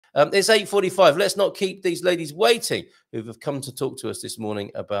It's 8:45. Let's not keep these ladies waiting who have come to talk to us this morning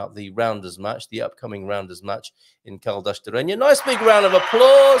about the Rounders match, the upcoming Rounders match in Caldas de Rainha. Nice big round of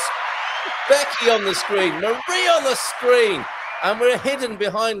applause. Becky on the screen, Marie on the screen, and we're hidden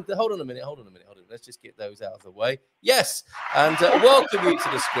behind. Hold on a minute. Let's just get those out of the way. Yes, and welcome you to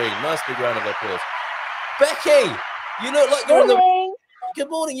the screen. Nice big round of applause. Becky, you look like you're in the. Good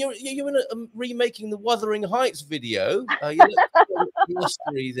morning. You're in remaking the Wuthering Heights video. You look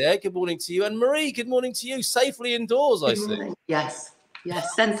history there. Good morning to you, and Marie. Good morning to you. Safely indoors, I see. Yes,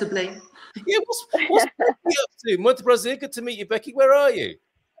 sensibly. Yeah. What's Becky up to? Muito Brazil. Good to meet you, Becky. Where are you?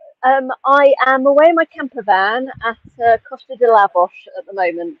 I am away in my camper van at Costa de Lavos at the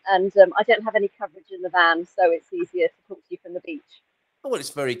moment, and I don't have any coverage in the van, so it's easier to talk to you from the beach. Oh, well,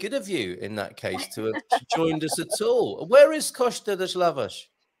 it's very good of you in that case to have joined us at all. Where is Costa de Lavos?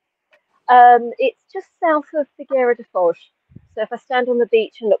 It's just south of Figueira de Foz. So if I stand on the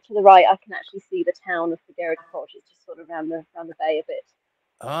beach and look to the right, I can actually see the town of Figueira de Foz. It's just sort of around the bay a bit.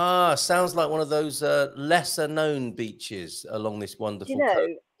 Ah, sounds like one of those lesser known beaches along this wonderful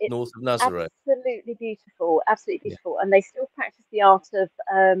coast north of Nazareth. Absolutely beautiful, yeah. And they still practice the art of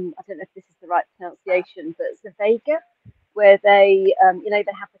I don't know if this is the right pronunciation, but Zavega, where they they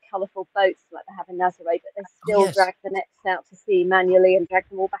have the colourful boats like they have in Nazareth, but they still drag the nets out to sea manually and drag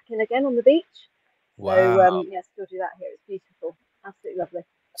them all back in again on the beach. Wow. So still do that here. It's beautiful, absolutely lovely.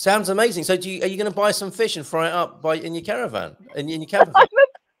 Sounds amazing. So are you going to buy some fish and fry it up in your caravan? In your camper van?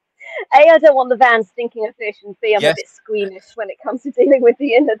 A, I don't want the van stinking of fish, and B, I'm a bit squeamish when it comes to dealing with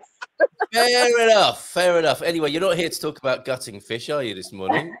the innards. Fair enough. Anyway, you're not here to talk about gutting fish, are you, this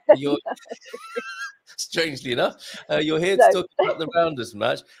morning? Strangely enough, you're here to talk about the Rounders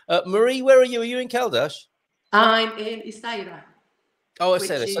match. Marie, where are you? Are you in Caldas? I'm in Esteira. Oh,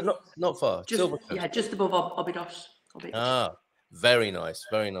 Esteira, so not far. Just above Óbidos. Ah, very nice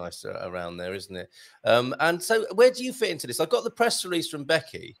around there, isn't it? And so where do you fit into this? I got the press release from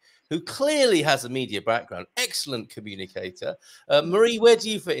Becky, who clearly has a media background, excellent communicator. Marie, where do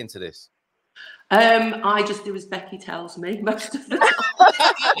you fit into this? I just do as Becky tells me most of the time.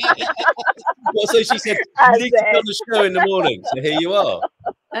 Well, so she said, you need to be on the show in the morning, so here you are.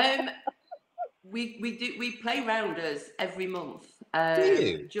 We play rounders every month,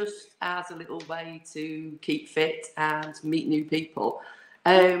 just as a little way to keep fit and meet new people.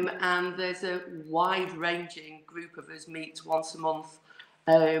 And there's a wide-ranging group of us meet once a month,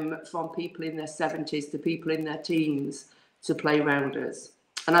 from people in their 70s to people in their teens to play rounders.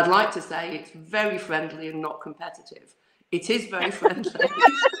 And I'd like to say it's very friendly and not competitive. It is very friendly.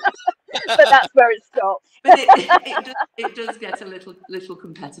 But that's where it stops. But it does get a little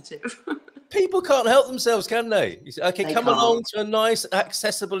competitive. People can't help themselves, can they? You say, okay, come along to a nice,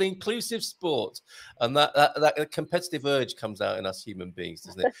 accessible, inclusive sport. And that competitive urge comes out in us human beings,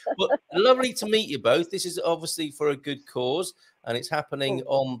 doesn't it? Well, lovely to meet you both. This is obviously for a good cause, and it's happening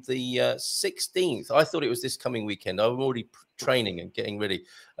on the 16th. I thought it was this coming weekend. I'm already training and getting ready,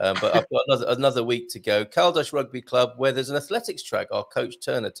 but I've got another week to go. Caldas Rugby Club, where there's an athletics track, our coach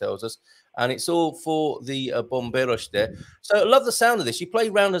Turner tells us, and it's all for the Bombeiros there. So I love the sound of this. You play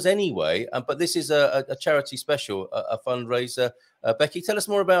rounders anyway, but this is a charity special, a fundraiser. Becky, tell us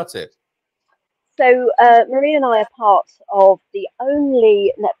more about it. So Marie and I are part of the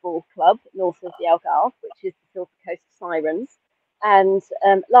only netball club north of the Algarve, which is the Silver Coast Sirens. And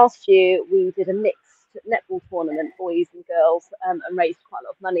last year we did a mixed netball tournament, boys and girls, and raised quite a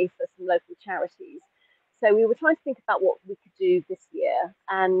lot of money for some local charities. So we were trying to think about what we could do this year.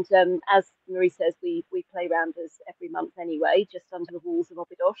 And as Marie says, we play rounders every month anyway, just under the walls of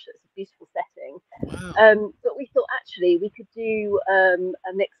Óbidos. It's a beautiful setting. Wow. But we thought actually we could do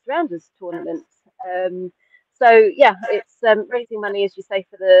a mixed rounders tournament. So yeah, it's raising money, as you say,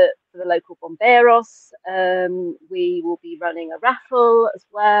 for the local Bombeiros. We will be running a raffle as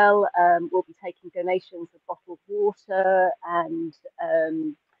well. We'll be taking donations of bottled water and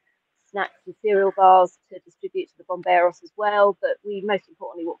snacks and cereal bars to distribute to the Bombeiros as well. But we most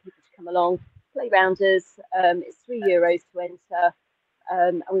importantly want people to come along, play rounders. It's €3 to enter,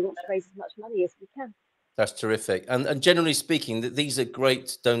 and we want to raise as much money as we can. That's terrific. And generally speaking, these are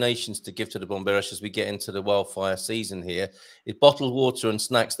great donations to give to the Bombeiros as we get into the wildfire season here. Bottled water and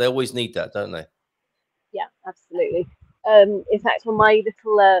snacks, they always need that, don't they? Yeah, absolutely. In fact, on my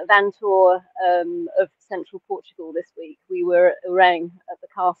little van tour of central Portugal this week, we were at Orang at the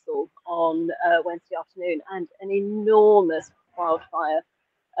castle on Wednesday afternoon, and an enormous wildfire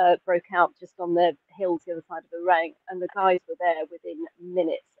broke out just on the hills the other side of Orang, and the guys were there within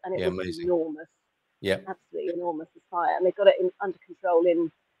minutes, and it was amazing. Enormous. Yeah, absolutely enormous fire, and they got it under control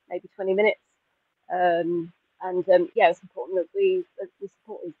in maybe 20 minutes. And And yeah, it's important that we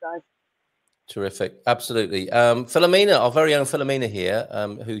support these guys. Terrific. Absolutely. Philomena, our very own Philomena here,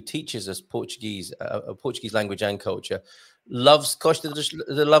 who teaches us Portuguese, Portuguese language and culture, loves Costa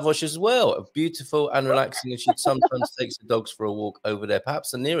de Lavras as well. Beautiful and relaxing. And she sometimes takes the dogs for a walk over there,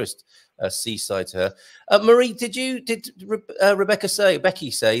 perhaps the nearest seaside to her. Marie, did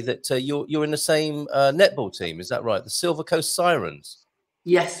Becky say that you're in the same netball team? Is that right? The Silver Coast Sirens.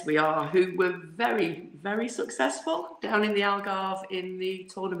 Yes, we are, who were very, very successful down in the Algarve in the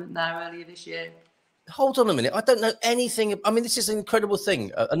tournament there earlier this year. Hold on a minute. I don't know anything. I mean, this is an incredible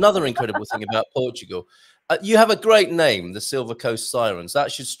thing. Another incredible thing about Portugal. You have a great name, the Silver Coast Sirens.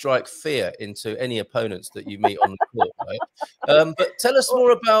 That should strike fear into any opponents that you meet on the court, right? But tell us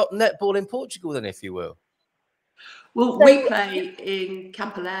more about netball in Portugal, then, if you will. Well, we play in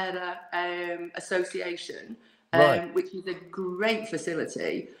Campalera Association, right, which is a great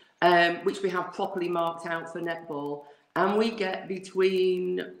facility, which we have properly marked out for netball. And we get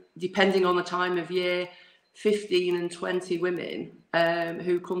between, depending on the time of year, 15 and 20 women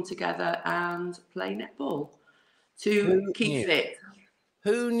who come together and play netball to keep fit.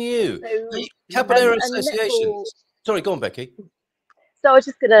 Who knew? So, Capoeira Association. Sorry, go on, Becky. So I was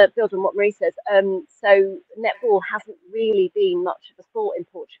just going to build on what Marie says. So netball hasn't really been much of a sport in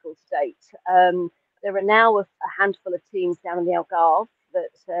Portugal to date. There are now a handful of teams down in the Algarve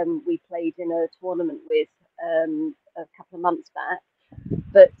that we played in a tournament with a couple of months back.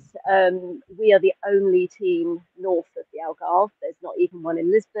 But we are the only team north of the Algarve. There's not even one in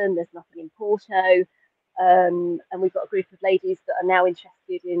Lisbon. There's nothing in Porto. And we've got a group of ladies that are now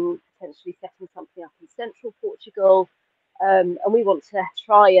interested in potentially setting something up in central Portugal. And we want to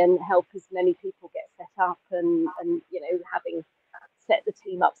try and help as many people get set up. And you know, having set the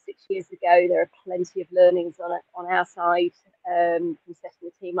team up 6 years ago, there are plenty of learnings on our side from setting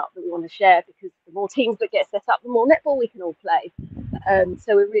the team up that we want to share, because the more teams that get set up, the more netball we can all play.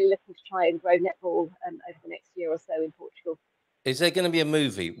 So we're really looking to try and grow netball over the next year or so in Portugal. Is there going to be a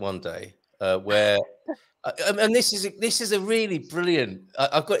movie one day where, and this is a really brilliant.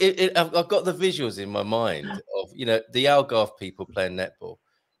 I've got the visuals in my mind of, you know, the Algarve people playing netball,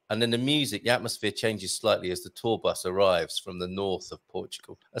 and then the music, the atmosphere changes slightly as the tour bus arrives from the north of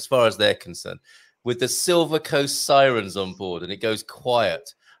Portugal, as far as they're concerned, with the Silver Coast Sirens on board, and it goes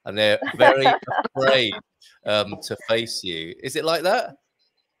quiet, and they're very afraid to face you. Is it like that?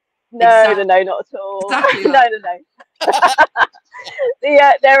 No, exactly. No, not at all. Exactly. No.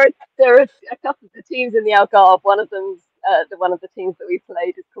 There are a couple of the teams in the Algarve. One of them's one of the teams that we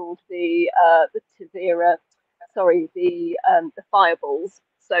played is called the Fireballs.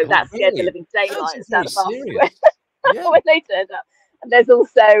 So that scared the living daylights out of us when they turned up. And there's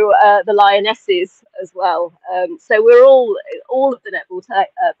also the Lionesses as well. So we're all of the netball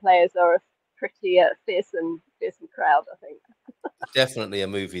players are a pretty fearsome crowd, I think. Definitely a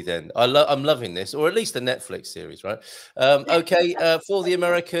movie then. I'm loving this, or at least a Netflix series, right? Okay, for the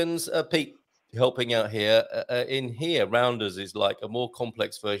Americans, Pete helping out here. In here, Rounders is like a more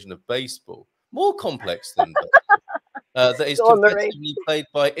complex version of baseball, more complex than that is competitively played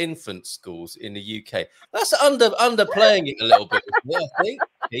by infant schools in the UK. That's underplaying it a little bit, I think,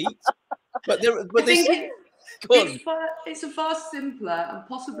 Pete. It's a far simpler and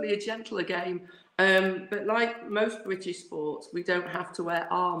possibly a gentler game. But like most British sports, we don't have to wear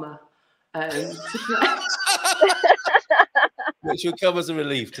armour to play. Which will come as a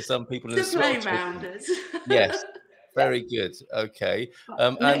relief to some people in the play Rounders. Yes, very good. Okay.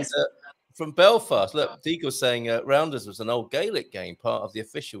 And from Belfast, look, Deagle's saying Rounders was an old Gaelic game, part of the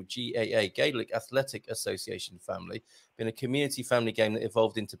official GAA, Gaelic Athletic Association family, been a community family game that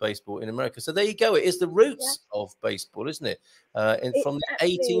evolved into baseball in America. So there you go. It is the roots of baseball, isn't it? From the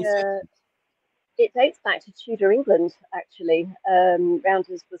 1850s. It dates back to Tudor England, actually.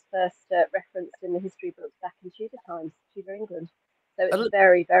 Rounders was first referenced in the history books back in Tudor times, Tudor England. So it's a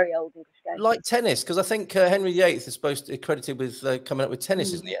very, very old English game. Like tennis, because I think Henry VIII is supposed to be credited with coming up with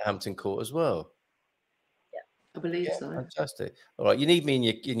tennis, isn't he, at Hampton Court as well? Yeah, I believe so. Fantastic. All right, you need me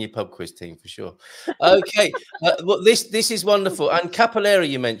in your pub quiz team for sure. Okay, well, this is wonderful. And Capoeira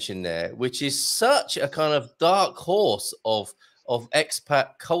you mentioned there, which is such a kind of dark horse of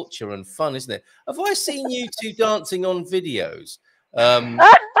expat culture and fun, isn't it? Have I seen you two dancing on videos? I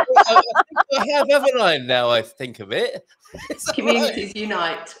have, haven't I? Now I think of it. Communities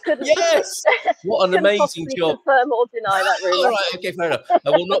unite. Yes. What an amazing job. Confirm or deny that rumor. All right, okay, fair enough. I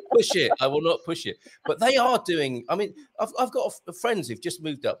will not push it. I will not push it. But they are doing. I mean, I've got friends who've just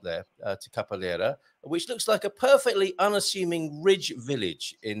moved up there to Capoeira, which looks like a perfectly unassuming ridge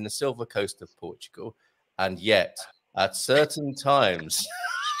village in the Silver Coast of Portugal, and yet at certain times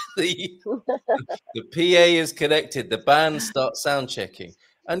the PA is connected. The band starts sound checking.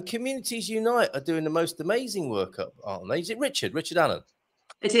 And Communities Unite are doing the most amazing work up, aren't they? Is it Richard Allen?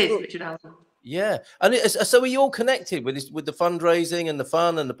 It is Richard Allen. Yeah. And so are you all connected with this, with the fundraising and the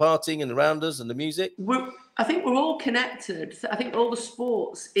fun and the partying and the rounders and the music? I think we're all connected. I think all the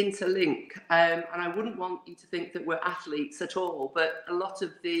sports interlink. And I wouldn't want you to think that we're athletes at all, but a lot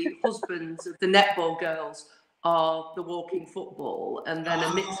of the husbands of the netball girls are the walking football, and then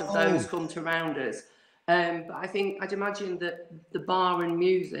a mix of those come to rounders. But I'd imagine that the bar and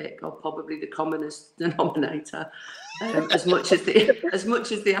music are probably the commonest denominator, as much as the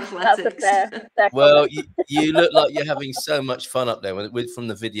athletics. Fair well, you look like you're having so much fun up there from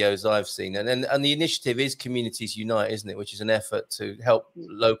the videos I've seen, and the initiative is Communities Unite, isn't it? Which is an effort to help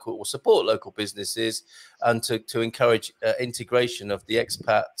local or support local businesses and to encourage integration of the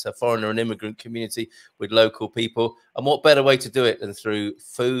expat, foreigner, and immigrant community with local people. And what better way to do it than through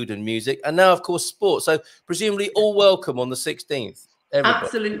food and music, and now of course sport. So presumably all welcome on the 16th. Everybody.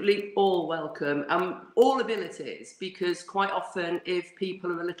 Absolutely all welcome, all abilities, because quite often if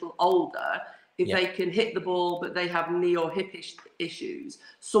people are a little older, if they can hit the ball but they have knee or hip issues,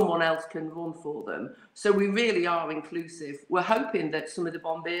 someone else can run for them. So we really are inclusive. We're hoping that some of the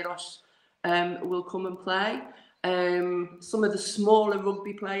Bombeiros will come and play. Some of the smaller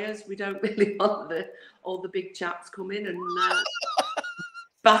rugby players, we don't really want all the big chaps coming and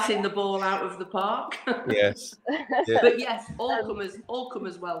batting the ball out of the park. Yes. Yeah. But yes, all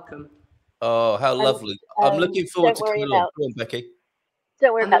comers welcome. Oh, how lovely. I'm looking forward to coming along. Go on, Becky.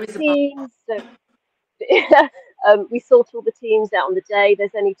 Don't worry about teams. We sort all the teams out on the day.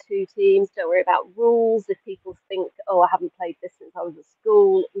 There's only 2 teams. Don't worry about rules. If people think, oh, I haven't played this since I was at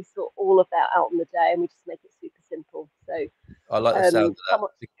school, we sort all of that out on the day, and we just make it super simple. So I like the sound of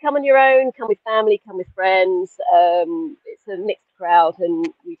that. Come on your own, come with family, come with friends. It's a mixed crowd, and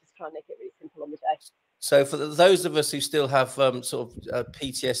we just try and make it really simple on the day. So for those of us who still have sort of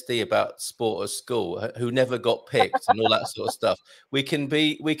PTSD about sport at school, who never got picked and all that sort of stuff, we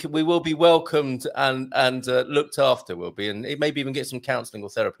will be welcomed and looked after. We'll be, and maybe even get some counselling or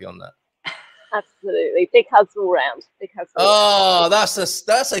therapy on that. Absolutely, big hugs all round. Big hugs. Oh,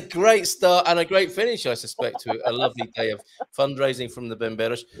 that's a great start and a great finish, I suspect, to a lovely day of fundraising from the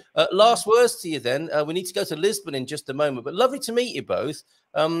Bombeiros. Last words to you then. We need to go to Lisbon in just a moment, but lovely to meet you both.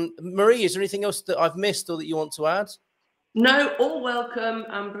 Marie, is there anything else that I've missed or that you want to add? No, all welcome,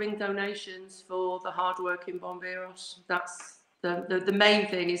 and bring donations for the hard-working Bombeiros. That's the main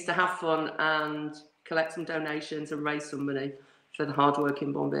thing, is to have fun and collect some donations and raise some money for the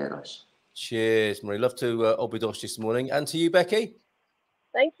hard-working Bombeiros. Cheers, Marie. Love to Obidos this morning. And to you, Becky.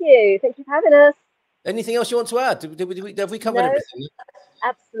 Thank you. Thank you for having us. Anything else you want to add? Have we covered everything?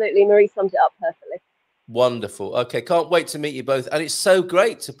 Absolutely. Marie summed it up perfectly. Wonderful. Okay, can't wait to meet you both. And it's so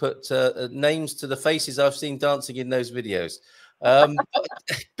great to put names to the faces I've seen dancing in those videos.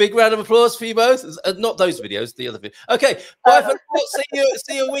 Big round of applause for you both. Not those videos, the other video. Okay, bye for now.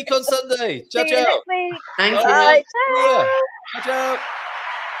 See you a week on Sunday. Ciao, ciao. Thank you. Bye. Ciao, ciao.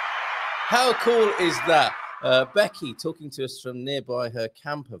 How cool is that? Becky talking to us from nearby her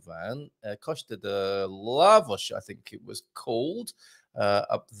camper van, Costa de Lavos, I think it was called,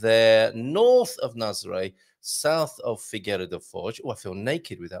 up there north of Nazaré, south of Figueira da Foz. Oh, I feel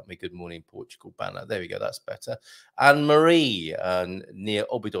naked without my Good Morning Portugal banner. There we go, that's better. And Marie near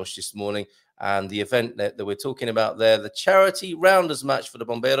Obidos this morning, and the event that we're talking about there, the charity rounders match for the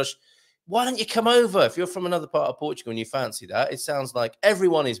Bombeiros. Why don't you come over if you're from another part of Portugal and you fancy that? It sounds like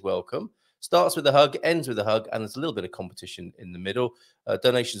everyone is welcome. Starts with a hug, ends with a hug, and there's a little bit of competition in the middle.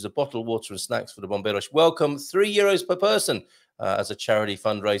 Donations of bottled water and snacks for the Bombeiros. Welcome, €3 per person as a charity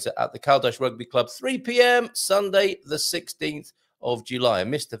fundraiser at the Caldas Rugby Club, 3 p.m. Sunday, the 16th of July. I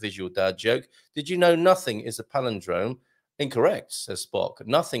missed the visual dad joke. Did you know nothing is a palindrome? Incorrect, says Spock.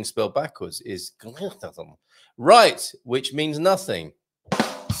 Nothing spelled backwards is right, which means nothing.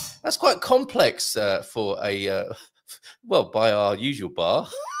 That's quite complex for a, well, by our usual bar.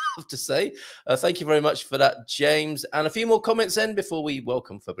 To say thank you very much for that, James, and a few more comments then before we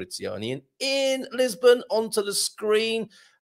welcome Fabrizio in Lisbon onto the screen.